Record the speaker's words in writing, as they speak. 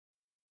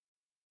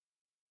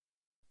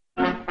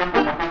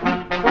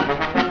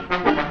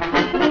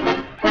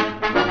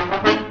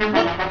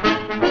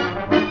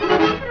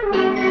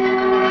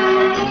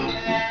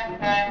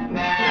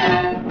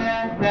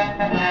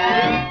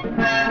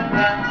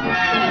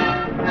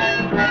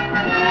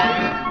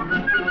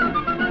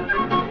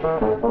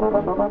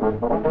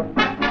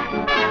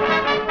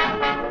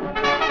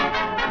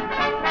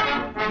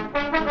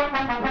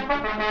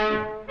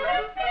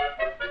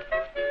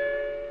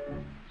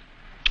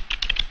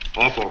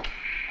Awful.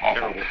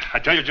 Terrible. I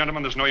tell you,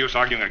 gentlemen, there's no use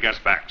arguing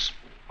against facts.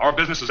 Our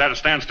business is at a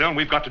standstill, and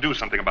we've got to do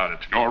something about it.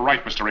 You're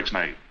right, Mr.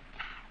 Ixnay.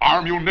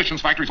 Our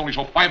munitions factories only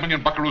sold 5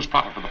 million buckaroos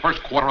profit for the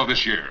first quarter of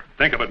this year.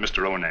 Think of it,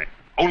 Mr. Onay.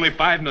 Only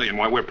 5 million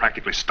while we're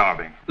practically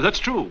starving. That's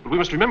true, but we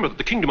must remember that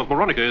the kingdom of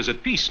Moronika is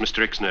at peace,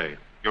 Mr. Ixnay.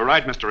 You're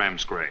right, Mr.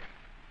 Amscray.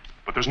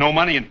 But there's no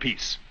money in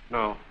peace.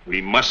 No.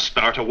 We must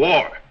start a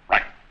war.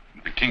 Right.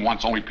 If the king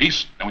wants only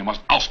peace, then we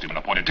must oust him and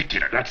appoint a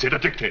dictator. That's it, a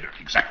dictator.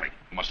 Exactly.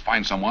 We must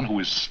find someone who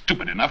is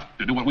stupid enough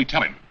to do what we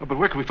tell him. Oh, but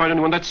where can we find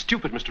anyone that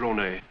stupid, Mr.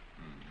 Onay?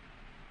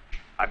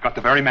 I've got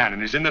the very man,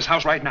 and he's in this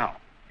house right now.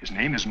 His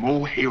name is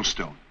Mo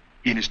Hailstone.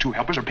 He and his 2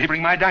 helpers are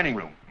papering my dining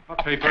room.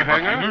 A paper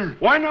hanger?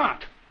 Why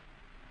not?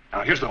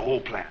 Now, here's the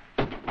whole plan.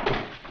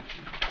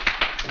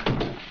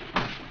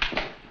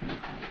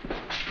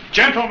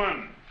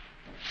 Gentlemen,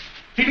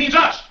 he means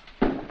us.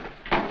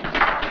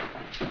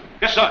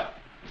 Yes, sir.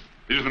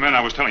 These are the men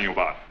I was telling you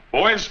about.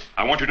 Boys,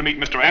 I want you to meet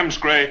Mr.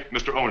 Amscray,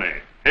 Mr.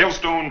 Onay.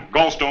 Hailstone,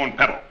 Gallstone,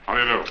 Pebble. How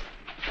do you do?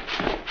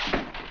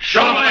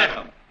 Shalom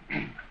Aleichem.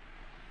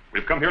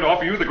 We've come here to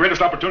offer you the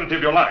greatest opportunity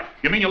of your life.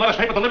 You mean you let us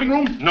paper the living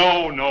room?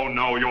 No.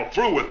 You're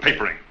through with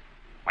papering.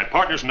 My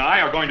partners and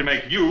I are going to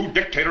make you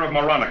dictator of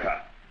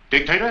Moronika.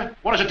 Dictator?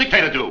 What does a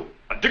dictator do?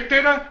 A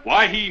dictator?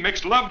 Why, he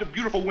makes love to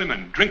beautiful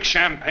women, drinks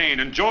champagne,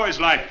 enjoys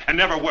life, and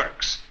never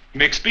works. He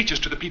makes speeches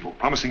to the people,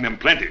 promising them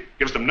plenty,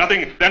 gives them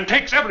nothing, then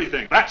takes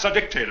everything. That's a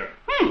dictator.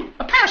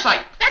 A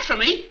parasite. That's for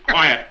me.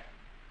 Quiet.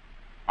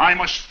 I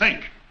must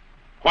think.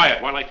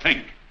 Quiet while I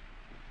think.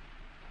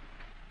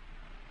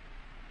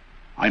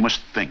 I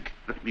must think.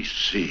 Let me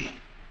see.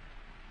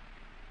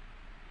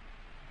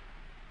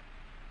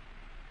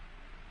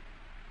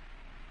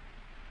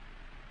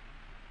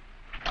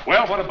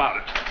 Well, what about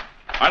it?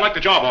 I like the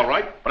job, all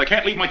right, but I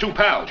can't leave my 2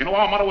 pals. You know,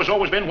 our motto has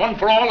always been one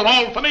for all and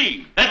all for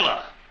me.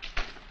 Bedlock.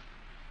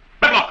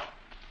 Bedlock!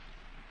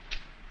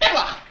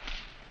 Bedlock.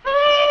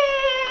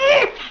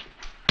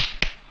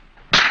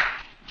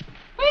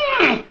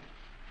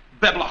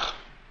 Bedlock.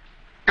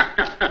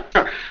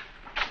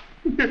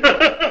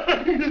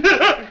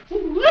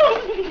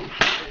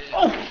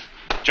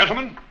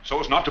 Gentlemen, so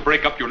as not to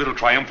break up your little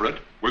triumvirate,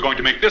 we're going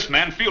to make this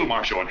man field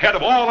marshal and head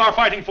of all our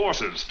fighting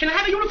forces. Can I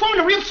have a uniform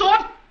and a real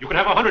sword? You can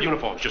have 100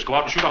 uniforms. Just go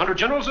out and shoot 100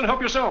 generals and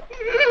help yourself.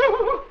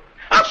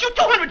 I'll shoot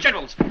 200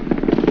 generals.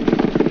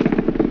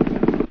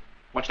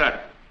 What's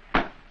that?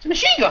 It's a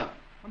machine gun.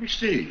 Let me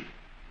see.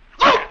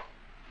 Oh!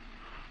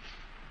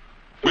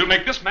 We'll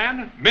make this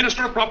man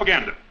minister of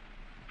propaganda.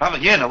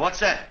 Propaganda, what's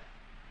that?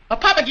 A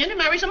propaganda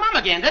marries a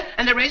mamaganda,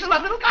 and they raise a lot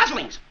of little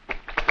goslings.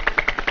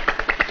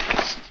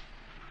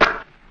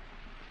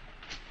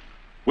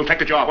 We'll take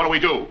the job. What do we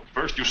do?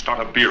 First, you start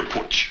a beer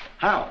putsch.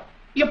 How?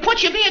 You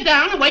put your beer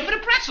down and wait for the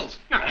pretzels.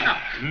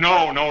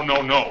 No.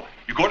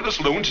 You go to the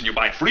saloons and you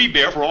buy free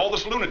beer for all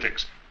the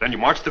lunatics. Then you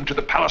march them to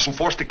the palace and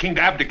force the king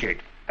to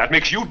abdicate. That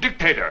makes you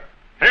dictator.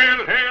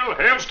 Hail, hail,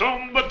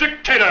 Hailstone, the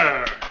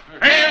dictator!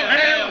 Hail,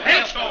 hail,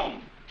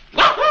 Hailstone!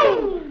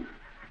 Wahoo!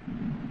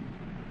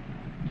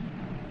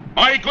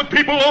 My good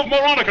people of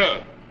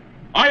Moronika,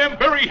 I am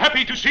very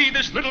happy to see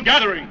this little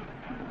gathering.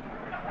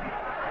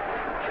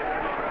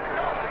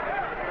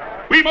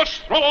 We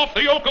must throw off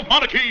the yoke of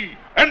monarchy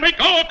and make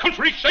our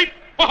country safe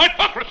for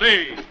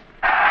hypocrisy.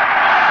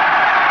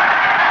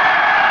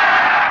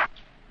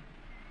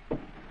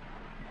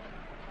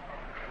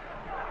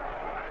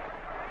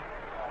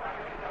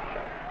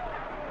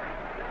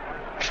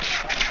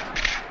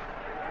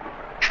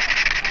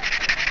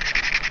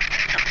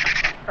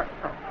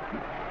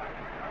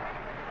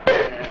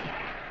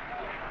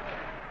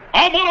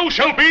 Our motto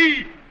shall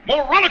be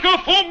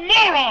Moronika for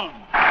Morons.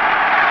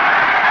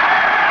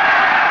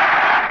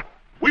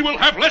 We will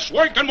have less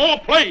work and more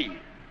play.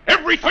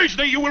 Every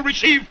Thursday you will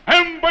receive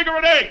hamburger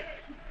and egg.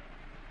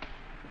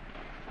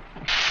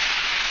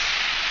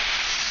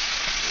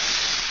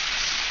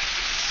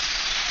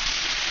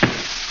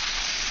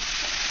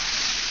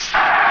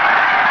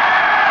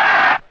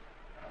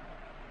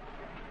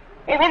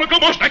 Moronika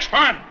must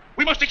expand.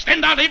 We must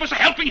extend our neighbors a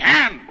helping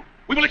hand.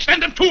 We will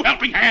extend them 2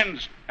 helping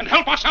hands and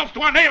help ourselves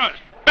to our neighbors.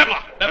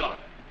 Bedlock.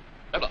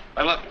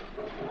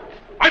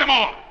 Item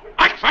all.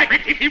 Ich zwei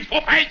Betriebe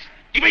vor Fels.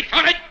 Die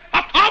Betriebe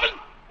abhaben.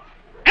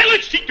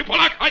 Ellen sieht die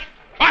Polakheit.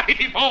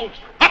 Zwei Falls.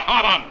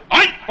 Abhaben.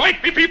 Ein, zwei,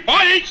 Pipi,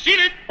 Boy,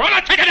 Seated,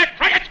 Brother, take it,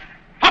 try it.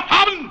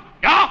 Abhaben.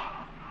 Ja,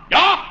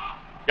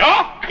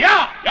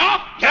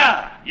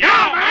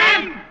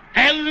 man.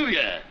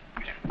 Hallelujah.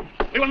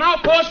 We will now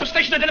pause for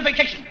station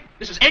identification.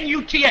 This is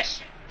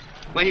NUTS.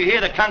 When you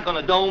hear the conch on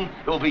the dome,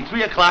 it will be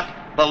 3 o'clock,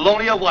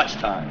 Bologna watch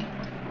time.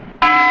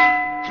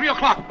 3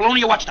 o'clock,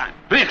 Bologna watch time.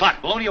 3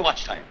 o'clock, Bologna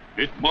watch time.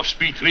 It must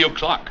be 3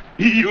 o'clock.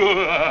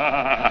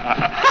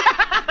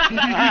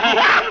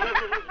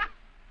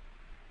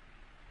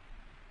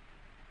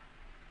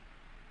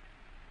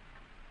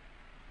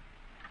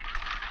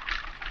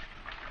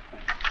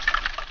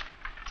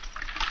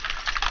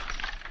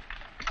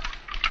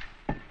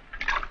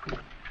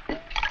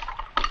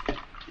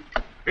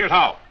 Here's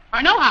how.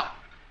 I know how.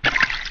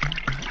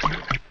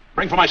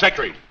 Bring for my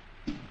secretary.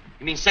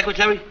 You mean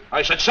secretary?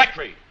 I said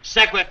secretary.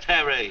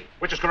 Secretary.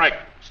 Which is correct?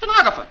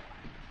 Stenographer.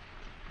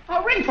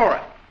 I'll ring for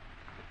it.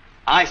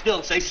 I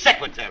still say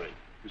secretary.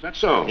 Is that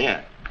so?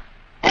 Yeah.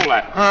 Hold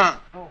that.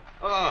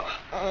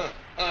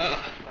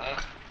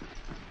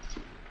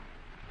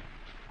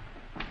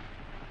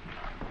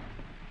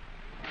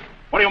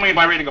 What do you mean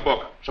by reading a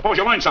book? Suppose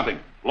you learn something.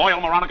 Loyal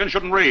Moronikans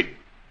shouldn't read.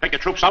 Take your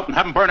troops out and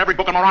have them burn every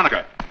book in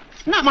Moronika.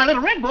 Not my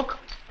little red book.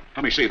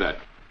 Let me see that.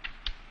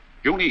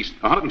 June East,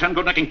 110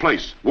 Goodnecking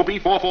Place. Whoopee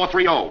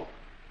 4430.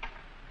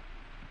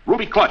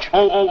 Ruby Clutch,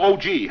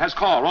 OOOG, has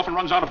car, often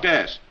runs out of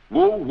gas.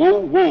 Woo,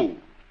 woo, woo.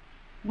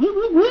 Woo,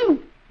 woo,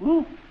 woo.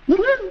 Woo, woo,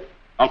 woo.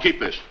 I'll keep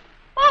this.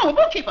 Oh, a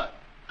bookkeeper.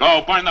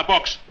 Go burn the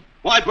books.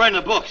 Why burn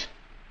the books?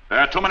 There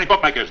are too many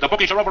bookmakers. The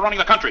bookies are overrunning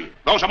the country.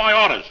 Those are my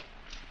orders.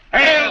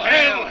 Hail,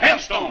 hail,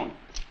 hailstone.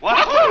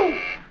 What?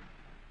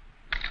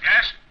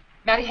 Yes?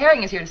 Mattie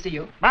Herring is here to see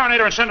you.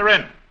 Marinator and send her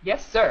in.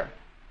 Yes, sir.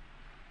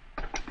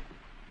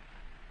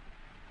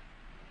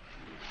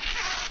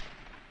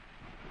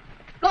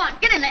 Go on,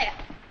 get in there.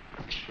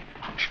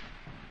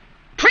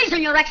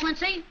 Treason, Your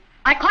Excellency.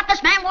 I caught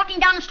this man walking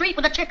down the street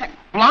with a chicken.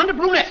 Blonde or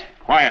brunette?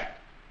 Quiet.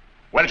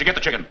 Where did you get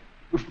the chicken?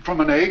 From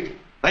an egg?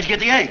 Where'd you get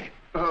the egg?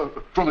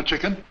 From a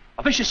chicken?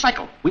 A vicious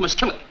cycle. We must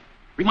kill it.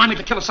 Remind me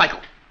to kill a cycle.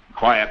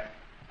 Quiet.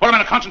 Put him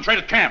in a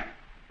concentrated camp.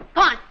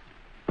 Go on.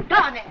 Go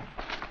on there.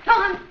 Go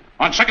on.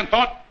 On second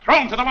thought, throw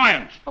him to the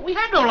lions. But we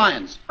have no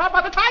lions. How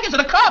about the tigers or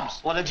the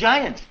cubs? Or the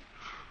giant?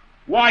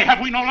 Why have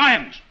we no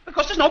lions?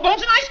 Because there's no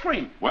bones in ice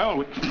cream.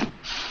 Well,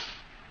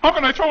 how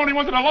can I throw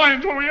anyone to the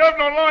lions when we have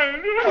no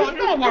lions? Oh,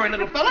 don't worry,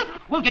 little fella.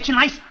 We'll get you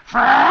nice,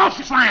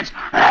 ferocious lions.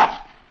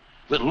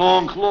 With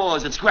long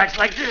claws that scratch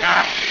like this.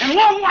 And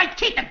long white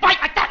teeth that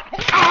bite like that.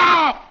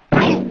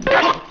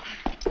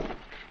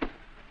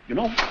 You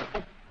know...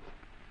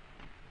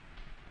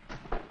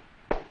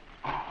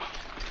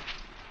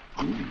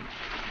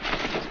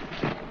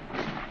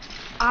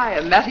 I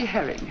am Mattie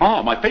Herring.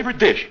 Oh, my favorite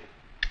dish.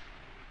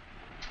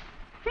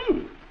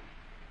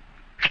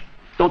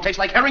 Don't taste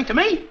like herring to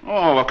me.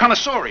 Oh, a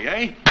connoisseur,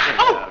 eh?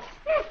 Oh!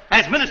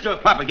 As Minister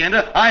of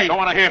Propaganda, I... Don't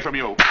want to hear from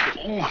you.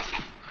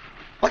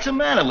 What's the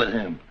matter with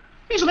him?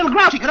 He's a little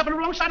grouchy. Got up on the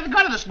wrong side of the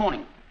gutter this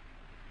morning.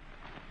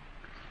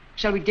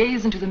 Shall we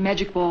gaze into the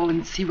magic ball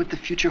and see what the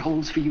future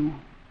holds for you?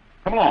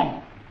 Come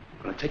along.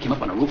 I'm gonna take him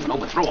up on the roof and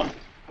overthrow him.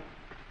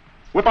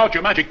 Whip out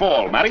your magic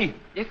ball, Matty.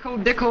 Ickle,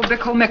 dickle,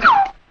 bickle, mickle.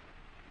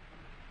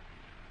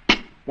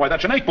 Why,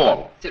 that's an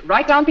 8-ball. Sit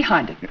right down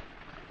behind it.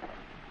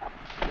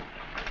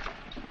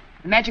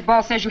 The magic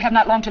ball says you have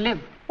not long to live.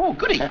 Oh,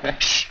 goody. All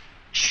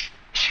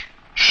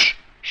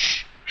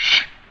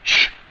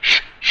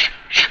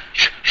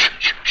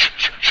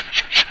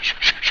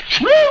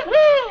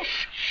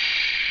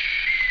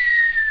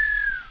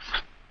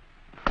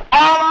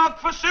out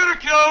for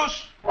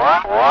Syracuse!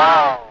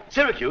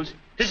 Syracuse?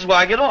 This is where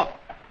I get off.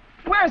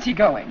 Where is he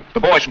going? The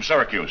boys from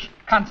Syracuse.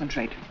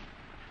 Concentrate.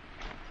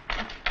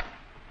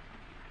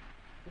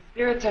 The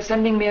spirits are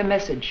sending me a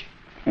message.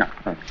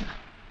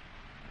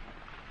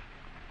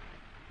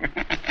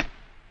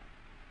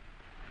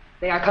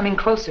 They are coming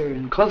closer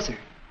and closer.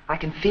 I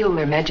can feel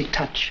their magic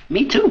touch.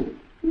 Me too.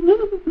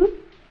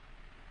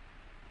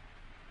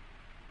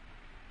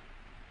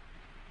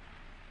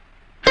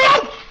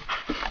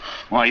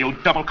 Why, you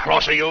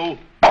double-crosser, you.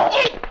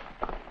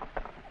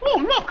 Oh,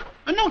 look.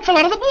 A note fell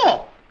out of the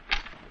ball.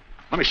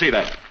 Let me see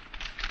that.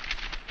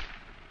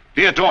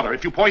 Dear daughter,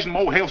 if you poison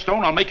Mo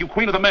Hailstone, I'll make you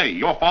Queen of the May.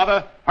 Your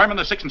father, Herman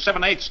the 6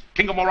 7/8,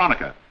 King of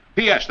Moronika.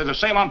 P.S. There's a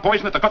sale on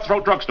poison at the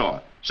Cutthroat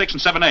Drugstore. 6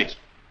 7/8.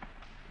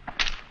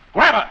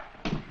 Grab her!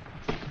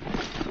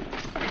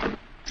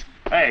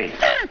 Hey.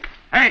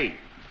 Hey!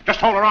 Just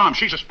hold her arm.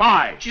 She's a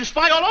spy. She's a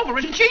spy all over,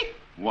 isn't she?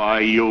 Why,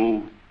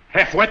 you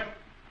half-wit.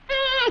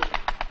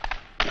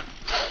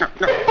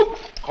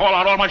 Call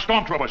out all my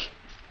stormtroopers.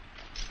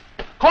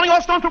 Calling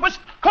all stormtroopers!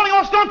 Calling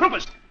all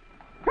stormtroopers!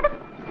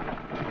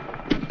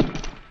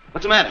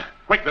 What's the matter?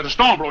 Quick, there's a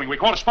storm brewing. We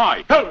caught a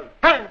spy.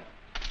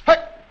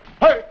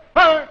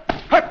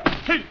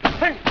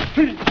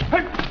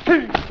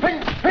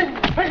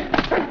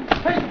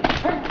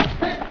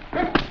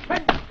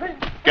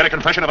 Get a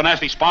confession of a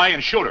nasty spy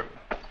and shoot her.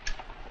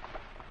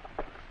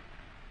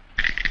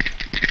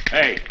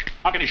 Hey,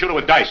 how can you shoot her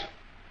with dice?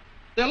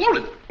 They're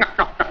loaded.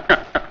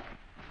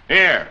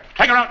 Here,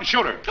 take her out and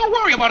shoot her. Don't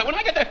worry about it when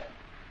I get there.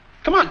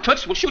 Come on,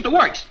 Toots, we'll shoot the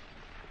works.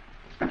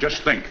 And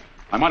just think,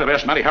 I might have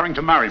asked Mattie Herring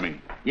to marry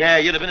me. Yeah,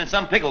 you'd have been in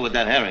some pickle with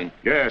that herring.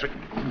 Yes.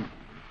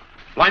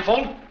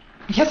 Blindfold?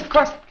 Yes, of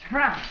course. Turn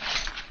around.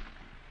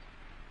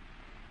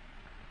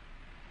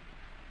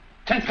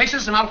 10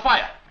 paces and I'll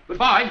fire.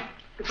 Goodbye.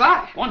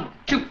 Goodbye. 1,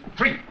 2,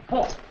 3,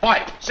 4,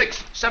 5,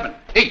 6, 7,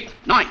 8,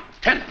 9,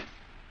 10.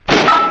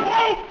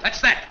 Whoa!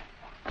 That's that.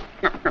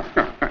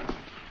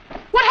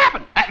 What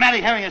happened? That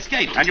Mattie Herring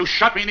escaped. And you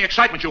shot me in the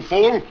excitement, you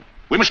fool.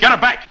 We must get her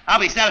back. I'll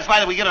be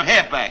satisfied if we get her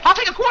half back. I'll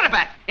take a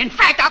quarterback. In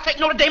fact, I'll take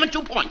Notre Dame in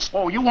 2 points.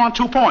 Oh, you want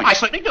 2 points? I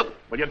certainly do.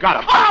 Well, you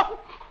got her. Oh!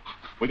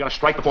 We gotta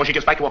strike before she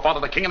gets back to her father,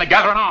 the king, and to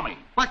gather an army.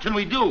 What can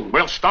we do?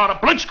 We'll start a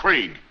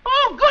blitzkrieg.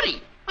 Oh,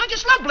 goody. I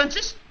just love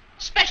blintzes,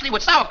 especially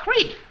with sour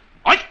cream.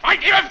 Ich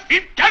verliere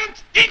viel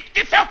ganz die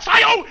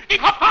Verzeihung, ich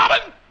hab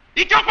haben.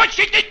 Ich darf euch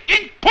nicht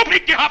in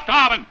Publik gehabt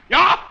haben.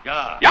 Ja?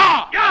 Ja.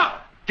 Ja.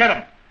 Ja. Get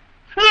him.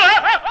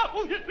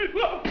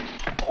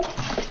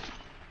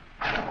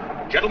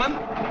 Gentlemen,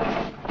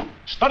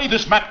 study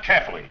this map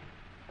carefully.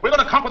 We're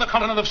going to conquer the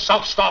continent of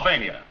South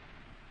Starvania.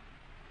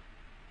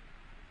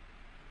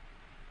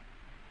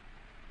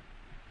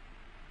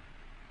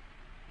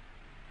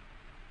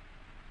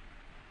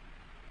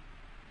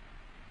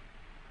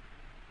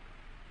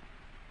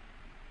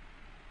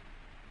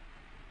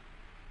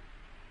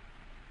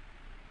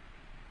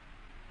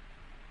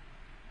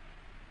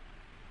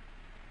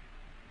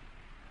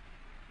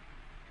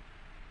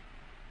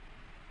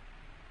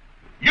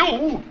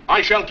 You,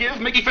 I shall give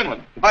Mickey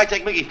Finland. If I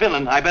take Mickey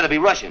Finland, I better be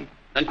Russian.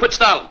 Then quit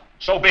Stalin.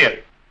 So be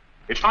it.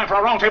 It's time for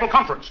a round-table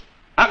conference.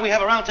 How can we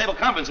have a round-table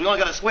conference? We only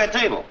got a square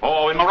table.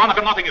 Oh, in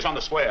Moronika, nothing is on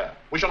the square.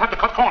 We shall have to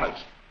cut corners.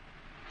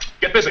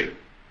 Get busy.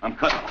 I'm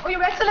cutting. Oh,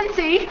 Your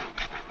Excellency.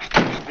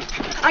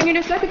 I'm your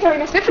new secretary,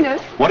 Miss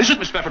Biffenus. What is it,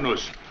 Miss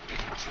Pfeffernuss?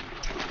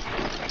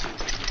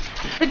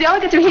 The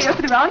delegates are here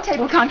for the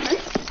round-table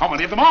conference. How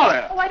many of them are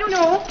there? Oh, I don't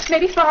know.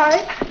 Maybe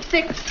 5,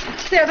 6,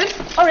 7,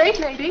 or 8,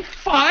 maybe.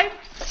 5,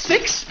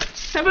 6,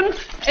 7,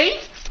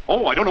 8.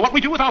 Oh, I don't know what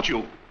we do without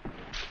you.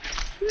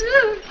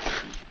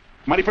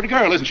 Mighty pretty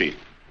girl, isn't she?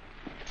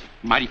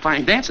 Mighty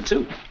fine dancer,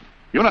 too.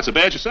 You're not so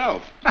bad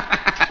yourself.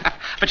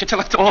 But you tell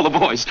it to all the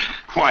boys.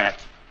 Quiet.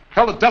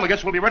 Tell the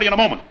delegates we'll be ready in a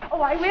moment.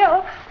 Oh, I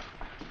will.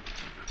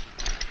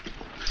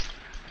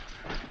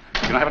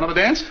 Can I have another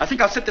dance? I think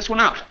I'll sit this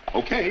one out.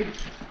 Okay.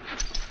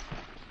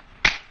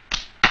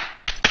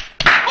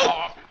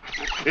 Oh,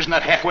 isn't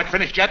that half-wit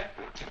finished yet?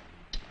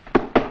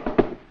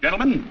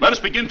 Gentlemen, let us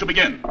begin to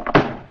begin.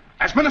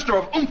 As Minister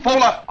of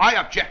Umfola, I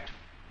object.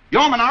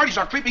 Your minorities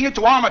are creeping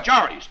into our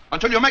majorities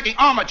until you're making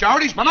our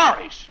majorities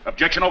minorities.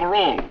 Objection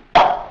overruled.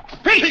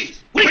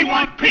 Peace! We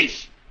want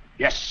peace.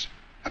 Yes,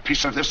 a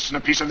piece of this and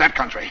a piece of that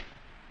country.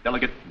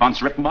 Delegate von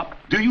Rippenbach,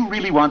 do you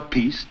really want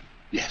peace?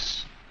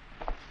 Yes.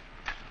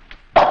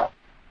 That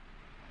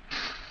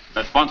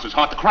Bunce is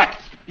hard to crack.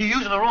 You're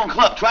using the wrong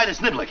club. Try this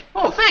niblick.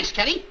 Oh, thanks,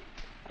 Kenny.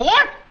 4?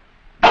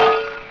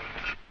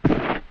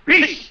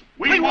 Peace!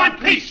 We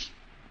want peace!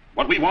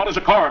 What we want is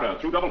a corridor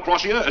through Double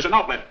Crossier as an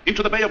outlet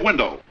into the Bay of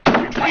Window. We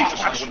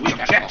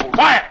object.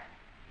 Quiet!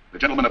 The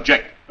gentlemen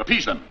object.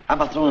 Appease them. How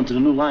about throwing them to the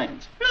new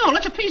lions? No,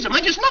 let's appease them.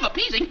 I just love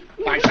appeasing.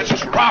 Why, this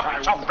is rough.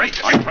 It's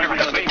outrageous.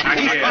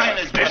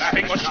 This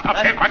thing was stop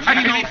him. You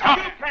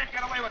can't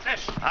get away with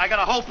this. I got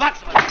a whole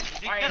box of it.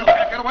 You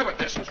can't get away with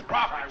this. It's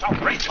rough. It's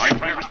outrageous.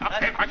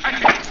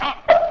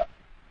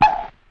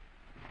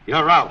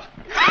 You're out.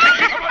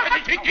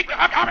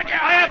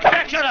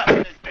 Shut up.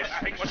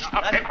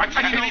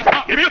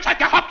 Give me a take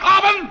your hot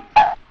carbon!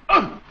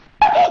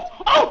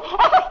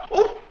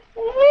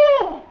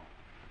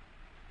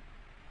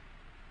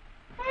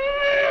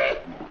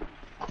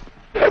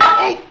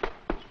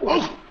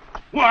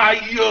 Why,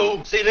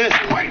 you... See this?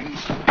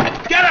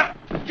 Get him!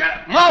 Get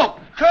him! Move!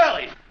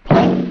 Curly!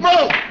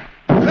 Move!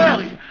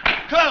 Curly!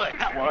 Curly!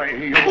 Why,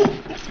 you...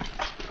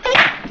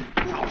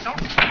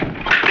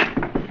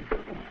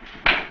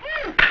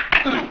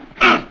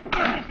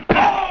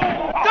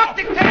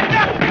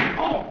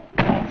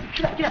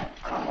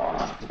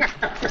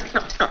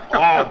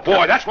 Oh,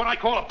 boy, that's what I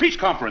call a peace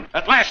conference.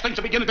 At last, things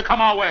are beginning to come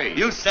our way.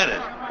 You said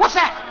it. What's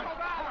that?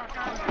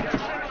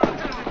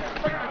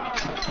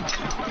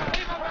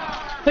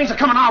 Things are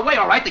coming our way,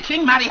 all right. The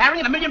king, Matty Harry,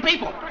 and 1 million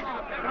people. Oh,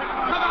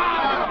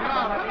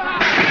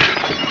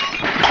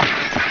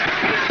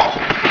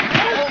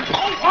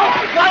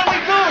 What do we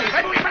do?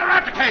 maybe we better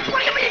abdicate. What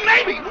do you mean,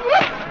 maybe?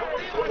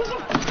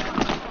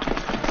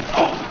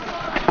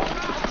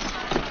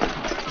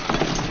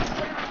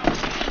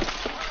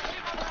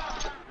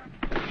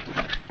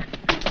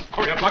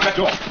 Hurry up, lock that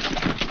door.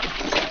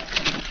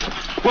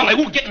 Well, they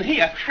won't get in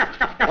here.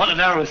 What a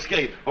narrow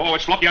escape. Oh,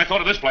 it's lucky I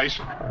thought of this place.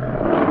 What's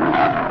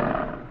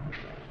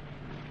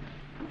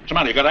the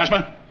matter? You got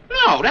asthma?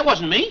 No, that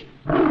wasn't me.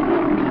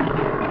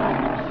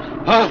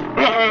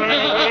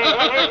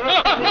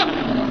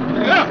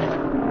 Yeah.